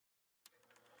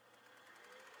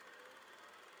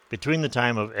Between the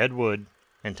time of Ed Wood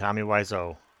and Tommy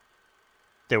Wiseau,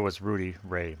 there was Rudy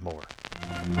Ray Moore.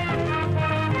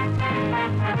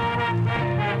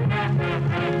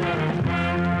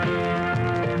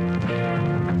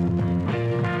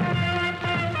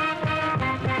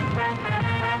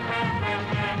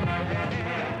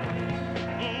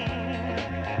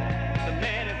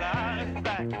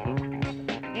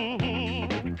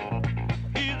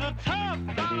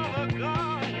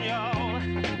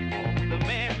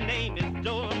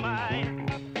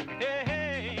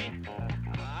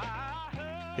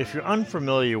 If you're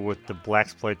unfamiliar with the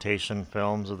blaxploitation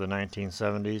films of the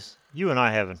 1970s, you and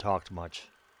I haven't talked much.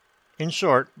 In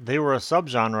short, they were a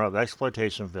subgenre of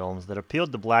exploitation films that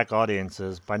appealed to black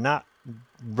audiences by not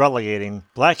relegating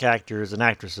black actors and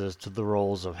actresses to the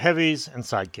roles of heavies and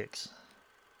sidekicks.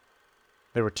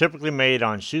 They were typically made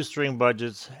on shoestring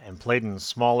budgets and played in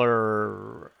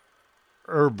smaller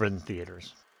urban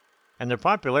theaters. And their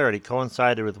popularity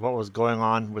coincided with what was going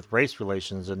on with race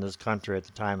relations in this country at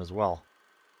the time as well.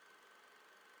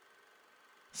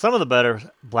 Some of the better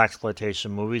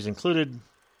blaxploitation movies included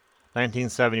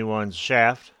 1971's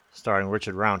Shaft, starring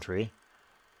Richard Roundtree.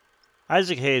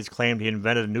 Isaac Hayes claimed he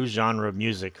invented a new genre of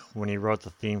music when he wrote the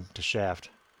theme to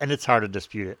Shaft, and it's hard to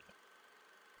dispute it.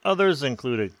 Others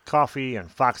included Coffee and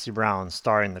Foxy Brown,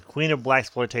 starring the queen of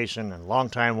blaxploitation and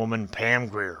longtime woman Pam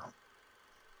Grier.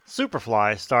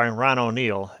 Superfly, starring Ron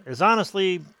O'Neal, is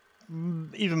honestly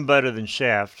even better than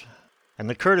Shaft, and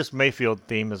the Curtis Mayfield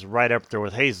theme is right up there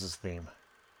with Hayes' theme.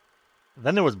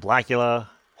 Then there was Blackula,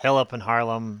 Hell Up in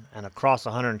Harlem, and Across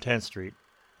 110th Street,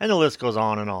 and the list goes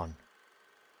on and on.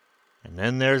 And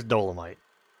then there's Dolemite.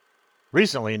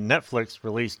 Recently, Netflix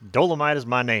released Dolemite Is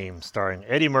My Name, starring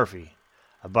Eddie Murphy,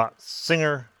 about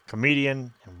singer,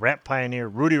 comedian, and rap pioneer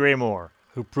Rudy Ray Moore,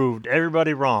 who proved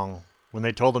everybody wrong when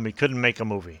they told him he couldn't make a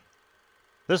movie.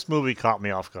 This movie caught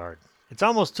me off guard. It's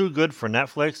almost too good for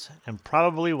Netflix, and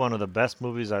probably one of the best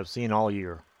movies I've seen all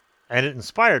year. And it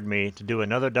inspired me to do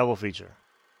another double feature.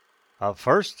 Up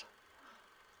first,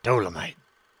 Dolemite.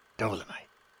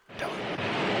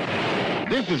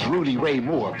 This is Rudy Ray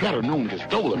Moore, better known as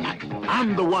Dolemite.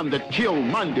 I'm the one that killed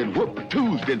Monday and whooped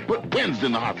Tuesday and put Wednesday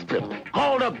in the hospital.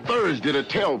 Called up Thursday to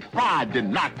tell Friday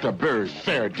not to bury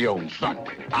Saturday on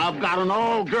Sunday. I've got an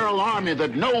all-girl army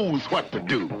that knows what to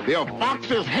do. They'll fox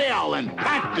as hell and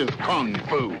practice kung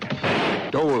fu.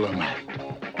 Dolemite.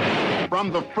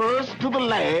 From the first to the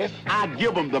last, I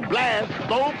give them the blast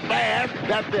so fast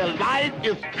that their life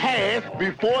is past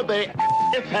before their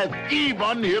ass has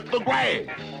even hit the grass.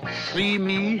 See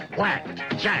me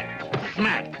whacked, jack,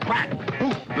 smack, crack,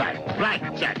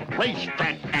 blackjack,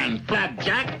 racetrack, and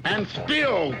flapjack, and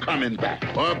still coming back.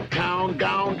 Uptown,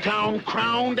 downtown,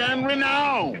 crowned and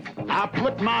renowned. I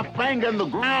put my finger in the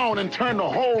ground and turn the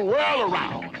whole world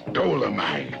around.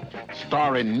 Dolemite.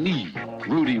 Starring me,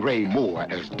 Rudy Ray Moore,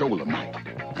 as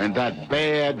Dolemite, and that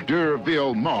bad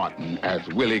D'Urville Martin as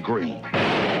Willie Green.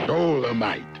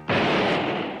 Dolemite.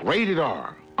 Rated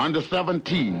R. Under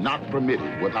 17, not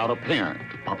permitted without a parent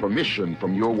or permission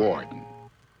from your warden.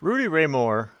 Rudy Ray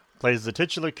Moore plays the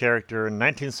titular character in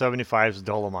 1975's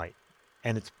Dolemite,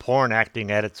 and it's porn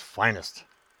acting at its finest.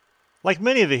 Like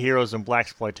many of the heroes in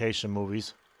blaxploitation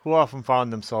movies, who often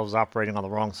found themselves operating on the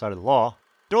wrong side of the law,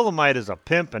 Dolemite is a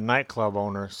pimp and nightclub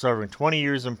owner serving 20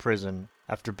 years in prison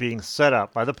after being set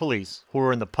up by the police who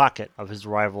were in the pocket of his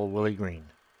rival Willie Green.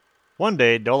 One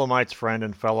day, Dolemite's friend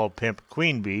and fellow pimp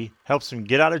Queen Bee helps him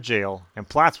get out of jail and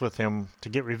plots with him to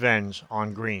get revenge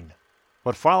on Green.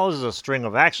 What follows is a string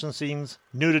of action scenes,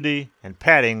 nudity, and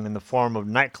padding in the form of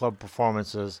nightclub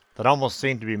performances that almost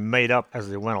seem to be made up as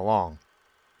they went along.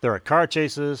 There are car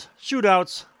chases,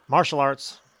 shootouts, martial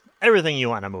arts, everything you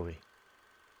want in a movie.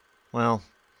 Well,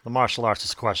 the martial arts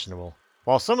is questionable.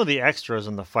 While some of the extras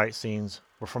in the fight scenes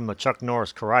were from the Chuck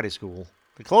Norris karate school,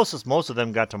 the closest most of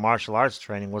them got to martial arts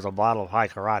training was a bottle of high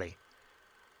karate.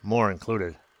 Moore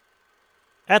included.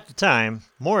 At the time,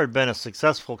 Moore had been a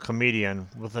successful comedian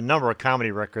with a number of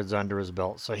comedy records under his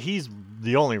belt, so he's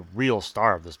the only real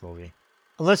star of this movie.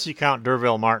 Unless you count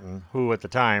D'Urville Martin, who at the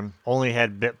time only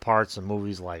had bit parts in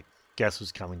movies like Guess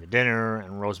Who's Coming to Dinner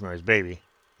and Rosemary's Baby.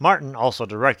 Martin also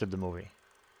directed the movie.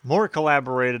 Moore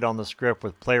collaborated on the script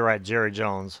with playwright Jerry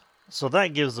Jones, so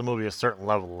that gives the movie a certain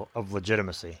level of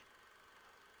legitimacy.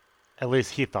 At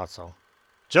least he thought so.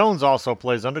 Jones also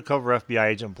plays undercover FBI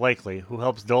agent Blakely, who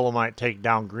helps Dolemite take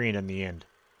down Green in the end.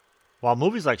 While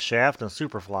movies like Shaft and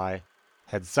Superfly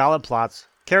had solid plots,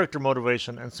 character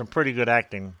motivation, and some pretty good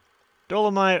acting,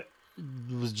 Dolemite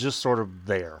was just sort of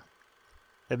there.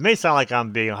 It may sound like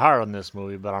I'm being hard on this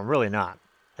movie, but I'm really not.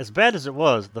 As bad as it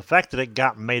was, the fact that it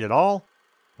got made at all,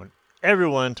 when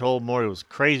Everyone told Moore he was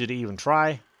crazy to even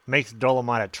try, makes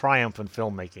Dolemite a triumph in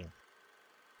filmmaking.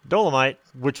 Dolemite,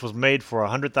 which was made for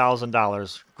 $100,000,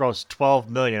 grossed $12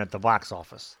 million at the box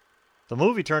office. The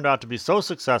movie turned out to be so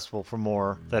successful for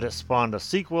Moore that it spawned a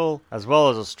sequel as well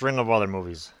as a string of other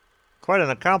movies. Quite an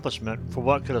accomplishment for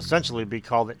what could essentially be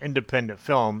called an independent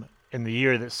film in the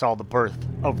year that saw the birth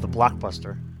of the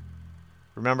blockbuster.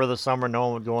 Remember the summer no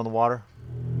one would go in the water?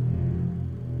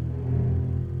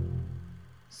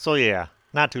 So yeah,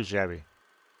 not too shabby.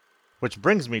 Which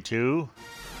brings me to...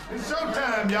 It's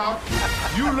showtime, y'all.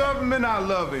 You love him and I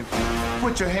love him.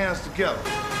 Put your hands together.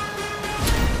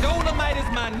 Dolemite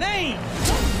is my name.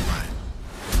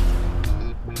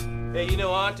 Hey, you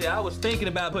know, Auntie, I was thinking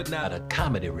about putting out a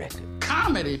comedy record.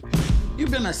 Comedy? You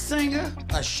been a singer,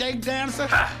 a shake dancer?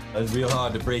 It's real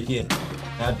hard to break in.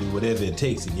 I do whatever it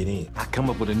takes to get in. I come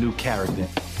up with a new character.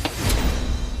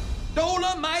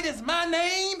 Dolemite is my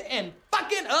name, and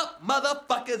fucking up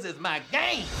motherfuckers is my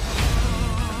game.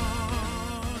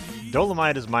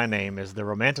 Dolemite Is My Name is the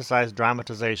romanticized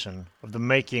dramatization of the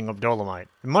making of Dolemite,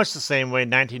 in much the same way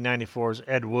 1994's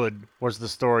Ed Wood was the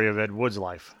story of Ed Wood's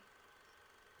life.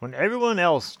 When everyone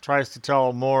else tries to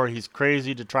tell Moore he's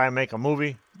crazy to try and make a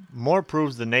movie, Moore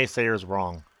proves the naysayers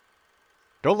wrong.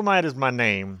 Dolemite Is My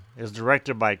Name is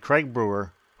directed by Craig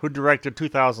Brewer, who directed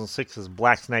 2006's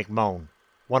Black Snake Moan,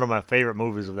 one of my favorite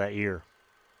movies of that year.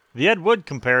 The Ed Wood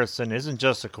comparison isn't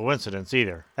just a coincidence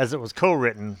either, as it was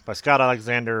co-written by Scott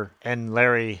Alexander and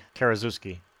Larry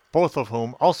Karaszewski, both of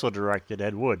whom also directed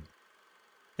Ed Wood.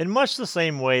 In much the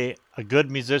same way a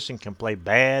good musician can play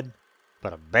bad,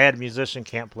 but a bad musician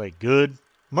can't play good,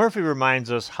 Murphy reminds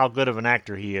us how good of an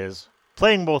actor he is,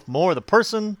 playing both Moore the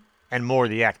person and Moore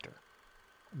the actor.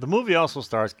 The movie also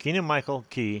stars Keegan-Michael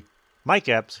Key, Mike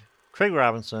Epps, Craig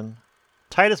Robinson,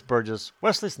 Titus Burgess,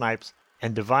 Wesley Snipes,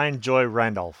 and Divine Joy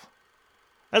Randolph,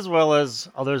 as well as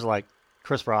others like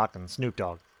Chris Rock and Snoop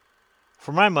Dogg.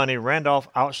 For my money, Randolph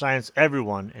outshines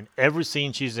everyone in every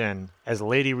scene she's in as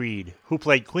Lady Reed, who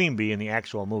played Queen Bee in the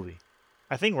actual movie.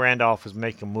 I think Randolph is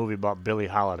making a movie about Billie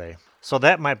Holiday, so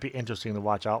that might be interesting to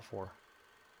watch out for.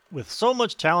 With so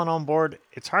much talent on board,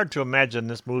 it's hard to imagine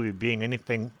this movie being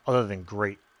anything other than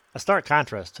great, a stark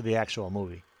contrast to the actual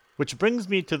movie. Which brings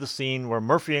me to the scene where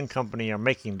Murphy and company are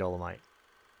making Dolemite.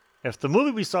 If the movie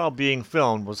we saw being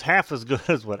filmed was half as good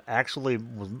as what actually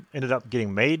ended up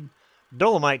getting made,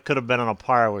 Dolemite could have been on a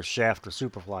par with Shaft or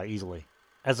Superfly easily.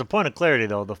 As a point of clarity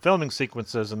though, the filming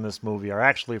sequences in this movie are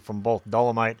actually from both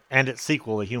Dolemite and its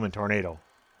sequel, The Human Tornado.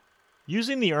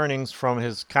 Using the earnings from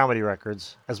his comedy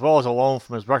records, as well as a loan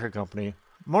from his record company,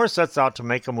 Moore sets out to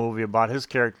make a movie about his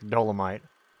character Dolemite,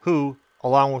 who,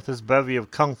 along with his bevy of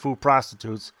kung fu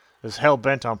prostitutes, is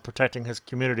hell-bent on protecting his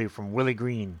community from Willie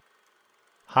Green.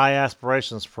 High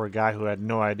aspirations for a guy who had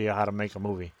no idea how to make a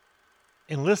movie.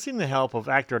 Enlisting the help of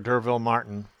actor D'Urville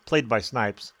Martin, played by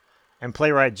Snipes, and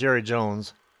playwright Jerry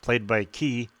Jones, played by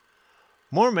Key,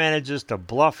 Moore manages to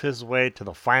bluff his way to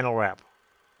the final wrap,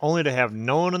 only to have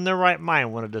no one in their right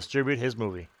mind want to distribute his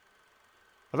movie.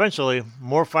 Eventually,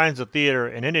 Moore finds a theater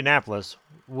in Indianapolis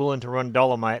willing to run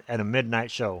Dolemite at a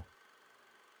midnight show,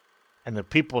 and the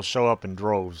people show up in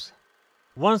droves.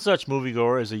 One such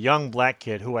moviegoer is a young black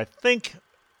kid who I think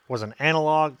was an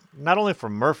analog not only for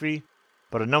Murphy,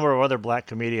 but a number of other black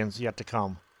comedians yet to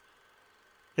come.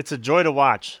 It's a joy to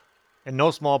watch, in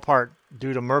no small part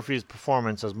due to Murphy's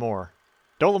performance as Moore.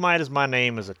 Dolemite Is My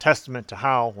Name is a testament to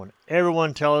how, when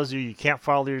everyone tells you can't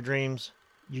follow your dreams,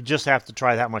 you just have to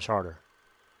try that much harder.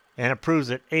 And it proves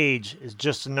that age is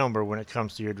just a number when it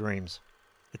comes to your dreams.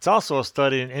 It's also a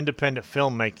study in independent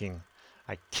filmmaking.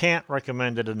 I can't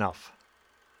recommend it enough.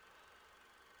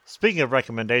 Speaking of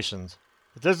recommendations,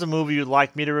 if there's a movie you'd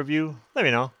like me to review, let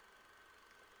me know.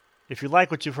 If you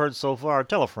like what you've heard so far,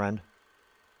 tell a friend.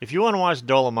 If you want to watch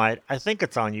Dolemite, I think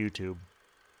it's on YouTube.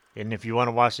 And if you want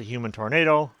to watch The Human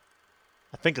Tornado,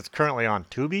 I think it's currently on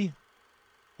Tubi.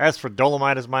 As for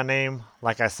Dolemite Is My Name,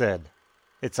 like I said,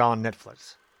 it's on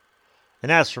Netflix.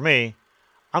 And as for me,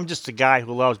 I'm just a guy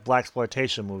who loves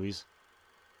blaxploitation movies.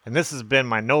 And this has been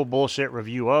my no bullshit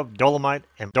review of Dolemite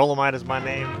and Dolemite Is My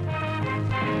Name.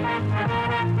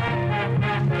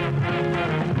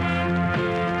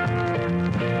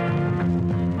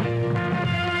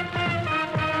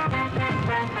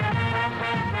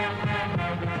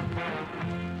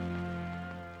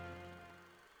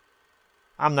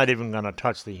 I'm not even going to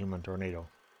touch The Human Tornado.